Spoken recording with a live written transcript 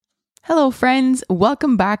Hello, friends.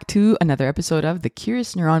 Welcome back to another episode of the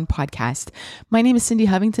Curious Neuron podcast. My name is Cindy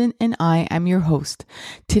Hovington and I am your host.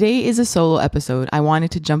 Today is a solo episode. I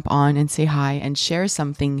wanted to jump on and say hi and share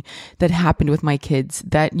something that happened with my kids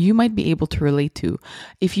that you might be able to relate to.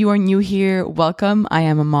 If you are new here, welcome. I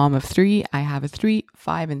am a mom of three. I have a 3,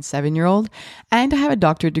 5, and 7-year-old, and I have a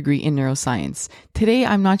doctorate degree in neuroscience. Today,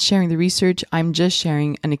 I'm not sharing the research. I'm just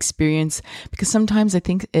sharing an experience because sometimes I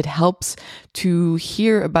think it helps to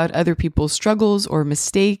hear about other people's struggles or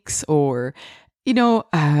mistakes or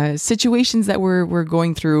situations that we're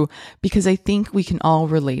going through, because I think we can all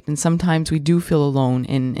relate, and sometimes we do feel alone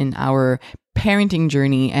in our parenting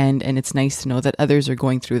journey, and it's nice to know that others are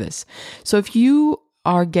going through this. So if you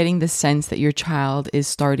are getting the sense that your child is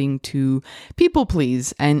starting to people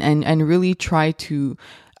please and really try to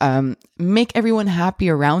make everyone happy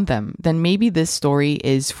around them, then maybe this story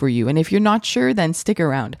is for you. And if you're not sure, then stick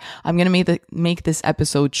around. I'm going to make this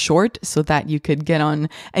episode short so that you could get on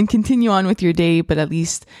and continue on with your day, but at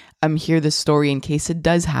least hear the story in case it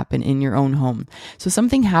does happen in your own home. So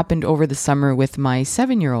something happened over the summer with my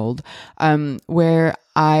 7-year-old, where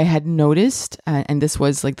I had noticed, and this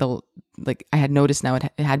was I had noticed now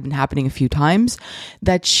it had been happening a few times,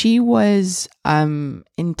 that she was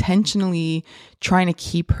intentionally trying to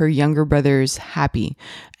keep her younger brothers happy.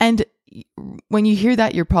 And when you hear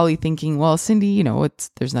that, you're probably thinking, well, Cindy,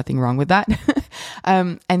 there's nothing wrong with that.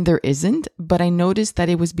 And there isn't, but I noticed that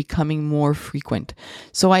it was becoming more frequent.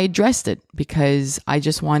 So I addressed it because I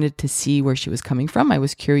just wanted to see where she was coming from. I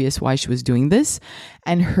was curious why she was doing this,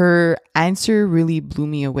 and her answer really blew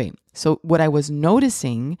me away. So what I was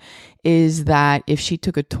noticing is that if she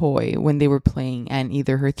took a toy when they were playing and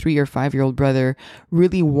either her 3 or 5-year-old brother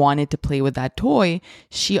really wanted to play with that toy,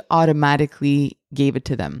 she automatically gave it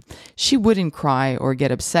to them. She wouldn't cry or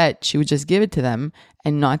get upset. She would just give it to them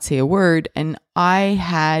and not say a word. And I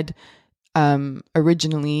had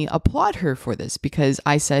originally applaud her for this because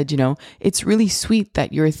I said, it's really sweet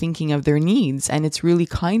that you're thinking of their needs, and it's really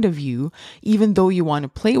kind of you, even though you want to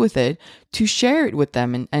play with it, to share it with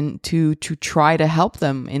them and to try to help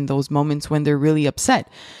them in those moments when they're really upset.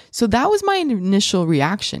 So that was my initial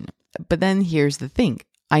reaction. But then here's the thing.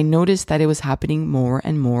 I noticed that it was happening more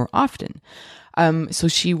and more often. So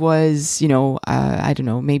she was, I don't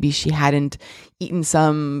know, maybe she hadn't eaten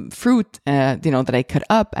some fruit, that I cut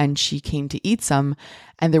up, and she came to eat some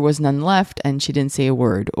and there was none left and she didn't say a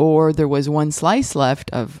word. Or there was one slice left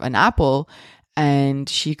of an apple and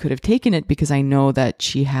she could have taken it because I know that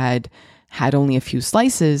she had only a few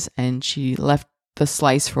slices and she left the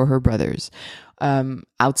slice for her brothers.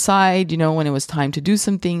 Outside, when it was time to do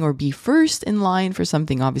something or be first in line for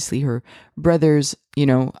something, obviously her brothers,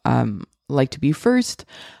 like to be first.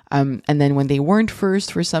 And then when they weren't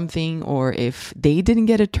first for something, or if they didn't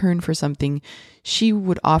get a turn for something, she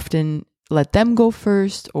would often let them go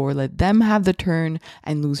first or let them have the turn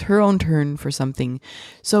and lose her own turn for something.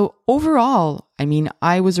 So overall,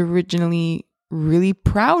 I was originally really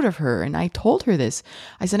proud of her. And I told her this.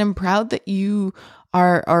 I said, I'm proud that you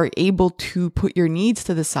are able to put your needs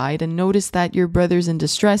to the side and notice that your brother's in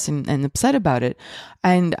distress and upset about it.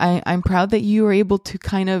 And I'm proud that you are able to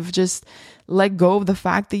kind of just let go of the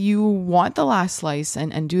fact that you want the last slice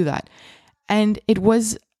and do that. And it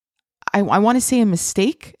was, I want to say, a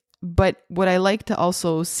mistake. But what I like to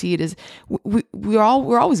also see it is we're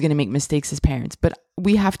always going to make mistakes as parents, but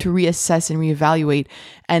we have to reassess and reevaluate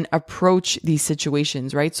and approach these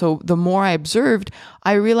situations, right? So the more I observed,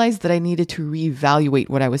 I realized that I needed to reevaluate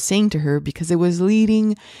what I was saying to her because it was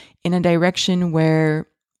leading in a direction where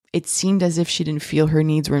it seemed as if she didn't feel her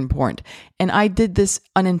needs were important. And I did this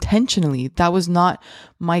unintentionally. That was not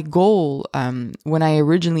my goal when I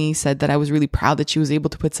originally said that I was really proud that she was able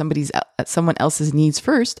to put someone else's needs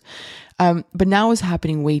first. But now it's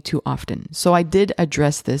happening way too often. So I did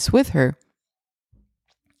address this with her.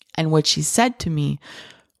 And what she said to me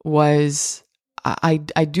was, I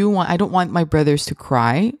don't want my brothers to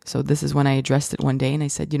cry. So this is when I addressed it one day and I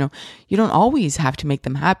said, you don't always have to make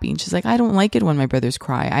them happy. And she's like, I don't like it when my brothers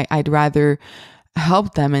cry. I'd rather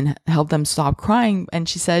help them and help them stop crying. And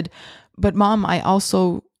she said, but Mom, I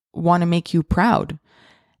also want to make you proud.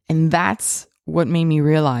 And that's what made me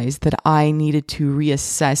realize that I needed to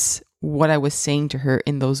reassess what I was saying to her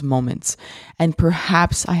in those moments. And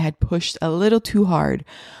perhaps I had pushed a little too hard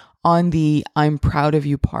on the I'm proud of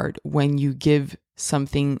you part when you give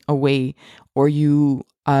something away, or you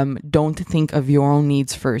don't think of your own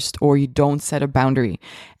needs first, or you don't set a boundary.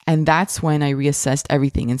 And that's when I reassessed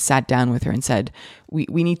everything and sat down with her and said, we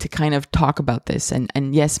need to kind of talk about this.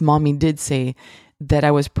 And yes, Mommy did say that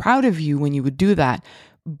I was proud of you when you would do that,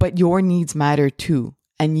 but your needs matter too.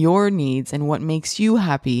 and your needs and what makes you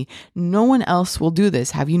happy. No one else will do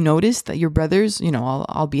this. Have you noticed that your brothers,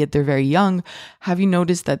 albeit they're very young, have you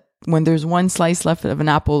noticed that when there's one slice left of an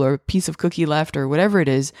apple or a piece of cookie left or whatever it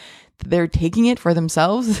is, they're taking it for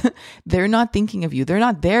themselves? They're not thinking of you. They're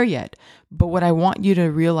not there yet. But what I want you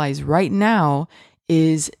to realize right now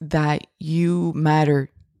is that you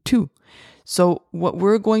matter too. So what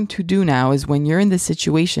we're going to do now is, when you're in this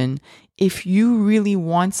situation, if you really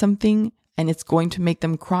want something and it's going to make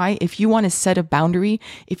them cry, if you want to set a boundary,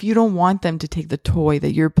 if you don't want them to take the toy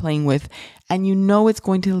that you're playing with and you know it's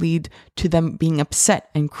going to lead to them being upset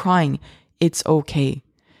and crying, it's okay.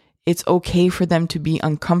 It's okay for them to be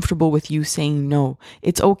uncomfortable with you saying no.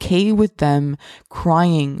 It's okay with them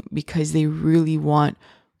crying because they really want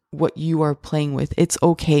what you are playing with. It's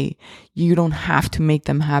okay. You don't have to make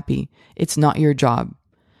them happy. It's not your job.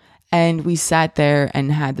 And we sat there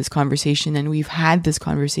and had this conversation, and we've had this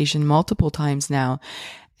conversation multiple times now.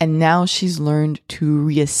 And now she's learned to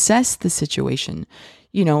reassess the situation.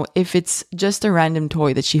 If it's just a random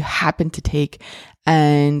toy that she happened to take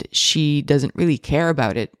and she doesn't really care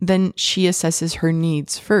about it, then she assesses her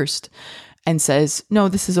needs first and says, no,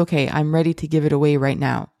 this is okay. I'm ready to give it away right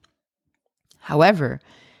now. However,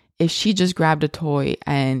 if she just grabbed a toy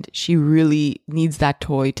and she really needs that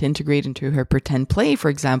toy to integrate into her pretend play, for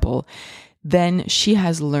example, then she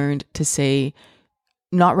has learned to say,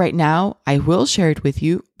 not right now, I will share it with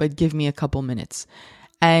you, but give me a couple minutes.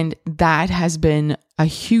 And that has been a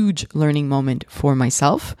huge learning moment for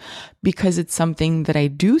myself, because it's something that I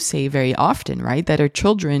do say very often, right? That our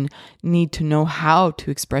children need to know how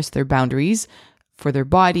to express their boundaries for their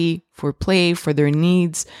body, for play, for their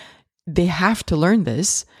needs. They have to learn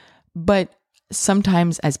this. But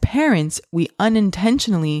sometimes as parents, we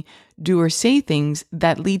unintentionally do or say things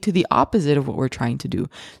that lead to the opposite of what we're trying to do.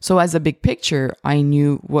 So as a big picture, I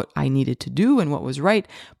knew what I needed to do and what was right.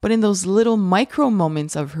 But in those little micro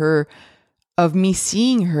moments of me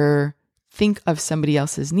seeing her think of somebody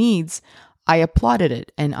else's needs, I applauded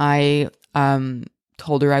it and I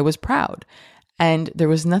told her I was proud. And there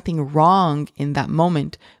was nothing wrong in that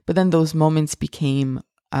moment. But then those moments became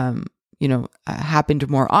happened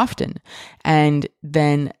more often. And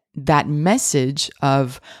then that message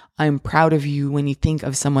of, I'm proud of you when you think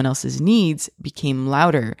of someone else's needs, became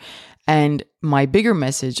louder. And my bigger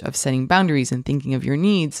message of setting boundaries and thinking of your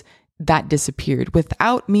needs, that disappeared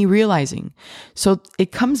without me realizing. So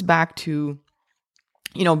it comes back to,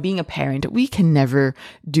 being a parent. We can never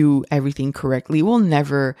do everything correctly. We'll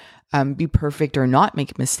never be perfect or not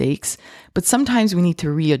make mistakes. But sometimes we need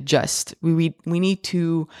to readjust. We need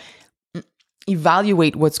to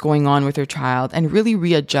evaluate what's going on with our child and really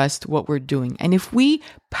readjust what we're doing. And if we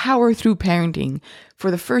power through parenting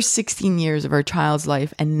for the first 16 years of our child's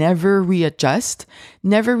life and never readjust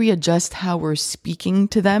how we're speaking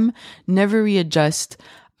to them, never readjust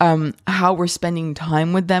how we're spending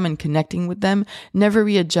time with them and connecting with them, never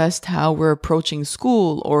readjust how we're approaching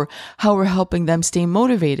school or how we're helping them stay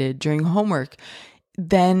motivated during homework,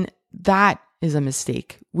 then that is a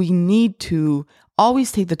mistake. We need to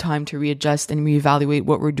always take the time to readjust and reevaluate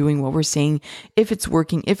what we're doing, what we're saying, if it's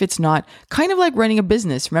working, if it's not. Kind of like running a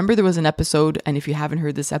business. Remember, there was an episode, and if you haven't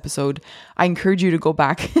heard this episode, I encourage you to go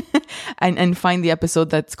back and find the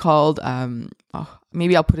episode that's called,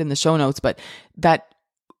 maybe I'll put it in the show notes, but that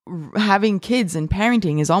having kids and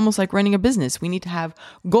parenting is almost like running a business. We need to have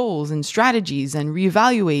goals and strategies and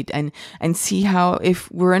reevaluate and see how,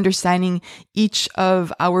 if we're understanding each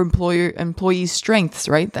of our employees' strengths,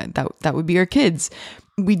 right? That would be our kids.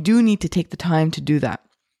 We do need to take the time to do that.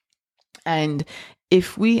 And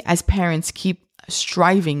if we as parents keep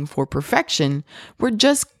striving for perfection, we're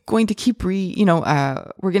just going to keep we're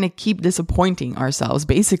going to keep disappointing ourselves,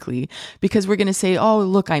 basically, because we're going to say, oh,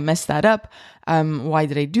 look, I messed that up. Why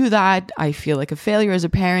did I do that? I feel like a failure as a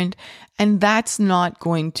parent. And that's not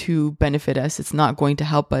going to benefit us. It's not going to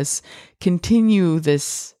help us continue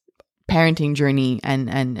this parenting journey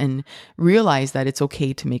and realize that it's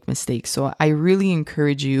okay to make mistakes. So I really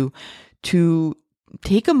encourage you to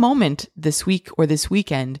take a moment this week or this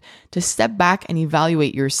weekend to step back and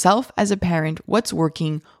evaluate yourself as a parent. What's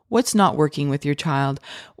working? What's not working with your child?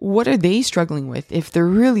 What are they struggling with? If they're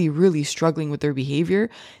really, really struggling with their behavior,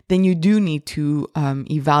 then you do need to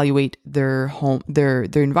evaluate their home, their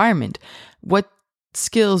environment. What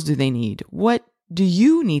skills do they need? What do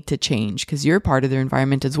you need to change? Because you're part of their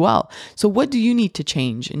environment as well. So what do you need to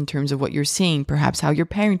change in terms of what you're seeing, perhaps how you're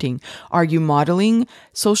parenting? Are you modeling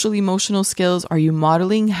social emotional skills? Are you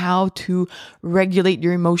modeling how to regulate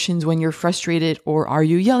your emotions when you're frustrated, or are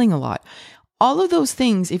you yelling a lot? All of those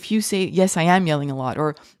things, if you say, yes, I am yelling a lot,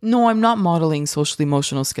 or no, I'm not modeling social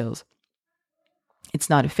emotional skills, It's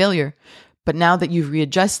not a failure. But now that you've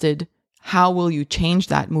readjusted, how will you change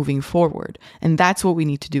that moving forward? And that's what we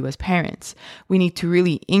need to do as parents. We need to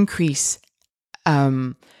really increase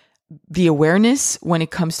the awareness when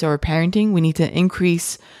it comes to our parenting. We need to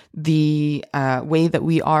increase the way that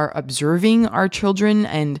we are observing our children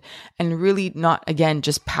and really not, again,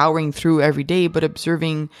 just powering through every day, but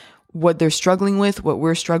observing what they're struggling with, what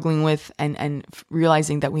we're struggling with, and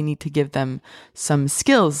realizing that we need to give them some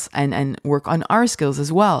skills and work on our skills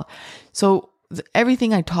as well. So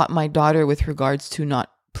everything I taught my daughter with regards to not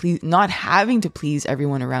having to please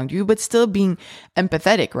everyone around you, but still being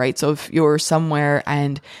empathetic, right? So if you're somewhere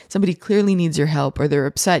and somebody clearly needs your help or they're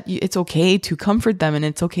upset, it's okay to comfort them and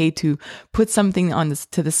it's okay to put something on this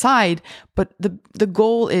to the side. But the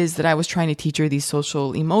goal is that I was trying to teach her these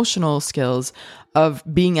social emotional skills of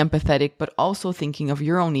being empathetic, but also thinking of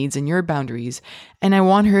your own needs and your boundaries. And I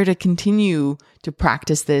want her to continue to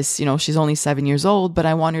practice this. You know, she's only 7 years old, but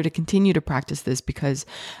I want her to continue to practice this because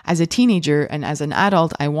as a teenager and as an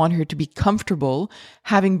adult, I want her to be comfortable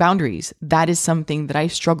having boundaries. That is something that I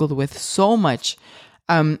struggled with so much.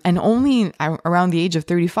 And only around the age of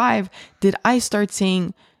 35 did I start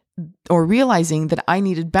saying or realizing that I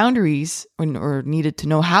needed boundaries or needed to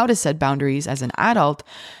know how to set boundaries as an adult.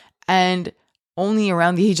 And only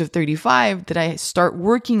around the age of 35 did I start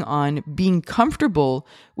working on being comfortable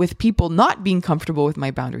with people not being comfortable with my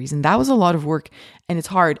boundaries. And that was a lot of work and it's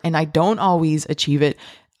hard and I don't always achieve it.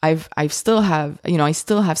 I still have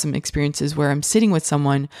some experiences where I'm sitting with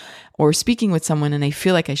someone or speaking with someone and I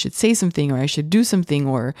feel like I should say something or I should do something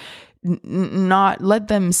or not let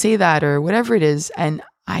them say that or whatever it is. And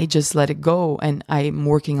I just let it go and I'm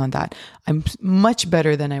working on that. I'm much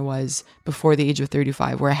better than I was before the age of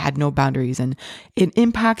 35 where I had no boundaries, and it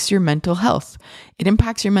impacts your mental health. It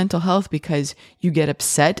impacts your mental health because you get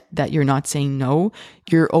upset that you're not saying no.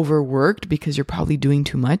 You're overworked because you're probably doing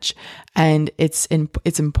too much. And it's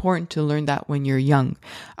important to learn that when you're young.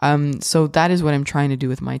 So that is what I'm trying to do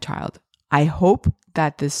with my child. I hope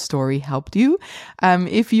that this story helped you.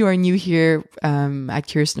 If you are new here at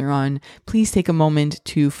Curious Neuron, please take a moment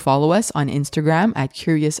to follow us on Instagram at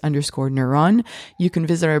curious_neuron. You can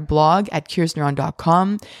visit our blog at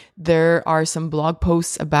curiousneuron.com. There are some blog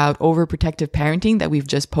posts about overprotective parenting that we've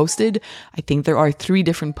just posted. I think there are 3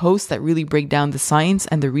 different posts that really break down the science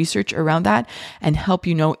and the research around that and help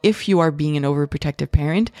you know if you are being an overprotective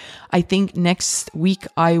parent. I think next week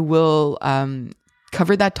I will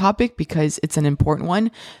cover that topic because it's an important one.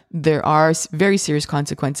 There are very serious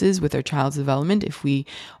consequences with our child's development if we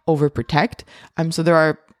overprotect. So there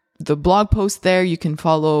are the blog post there. You can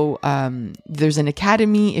follow. There's an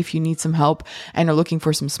academy if you need some help and are looking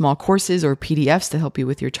for some small courses or PDFs to help you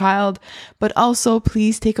with your child. But also,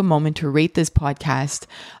 please take a moment to rate this podcast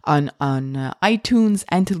on iTunes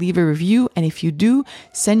and to leave a review. And if you do,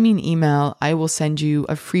 send me an email. I will send you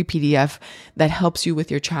a free PDF that helps you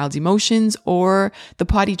with your child's emotions or the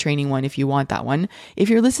potty training one if you want that one. If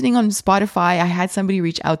you're listening on Spotify, I had somebody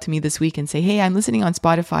reach out to me this week and say, hey, I'm listening on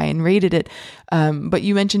Spotify and rated it. But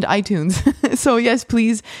you mentioned iTunes. So yes,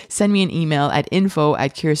 please send me an email at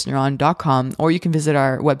info@curiousneuron.com, or you can visit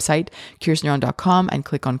our website, curiousneuron.com, and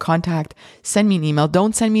click on contact. Send me an email.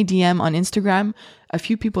 Don't send me a DM on Instagram. A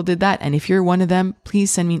few people did that. And if you're one of them,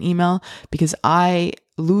 please send me an email because I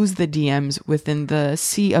lose the DMs within the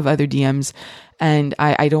sea of other DMs. And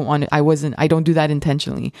I don't do that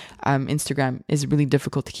intentionally. Instagram is really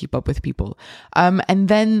difficult to keep up with people. And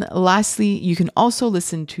then lastly, you can also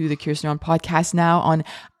listen to the Curious Neuron podcast now on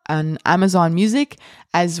Amazon Music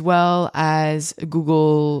as well as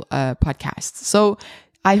Google Podcasts. So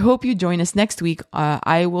I hope you join us next week.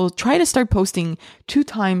 I will try to start posting 2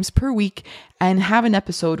 times per week and have an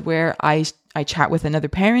episode where I chat with another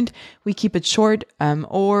parent. We keep it short,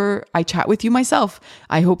 or I chat with you myself.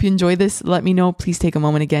 I hope you enjoy this. Let me know. Please take a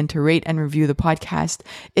moment again to rate and review the podcast.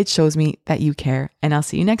 It shows me that you care, and I'll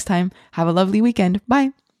see you next time. Have a lovely weekend.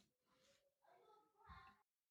 Bye.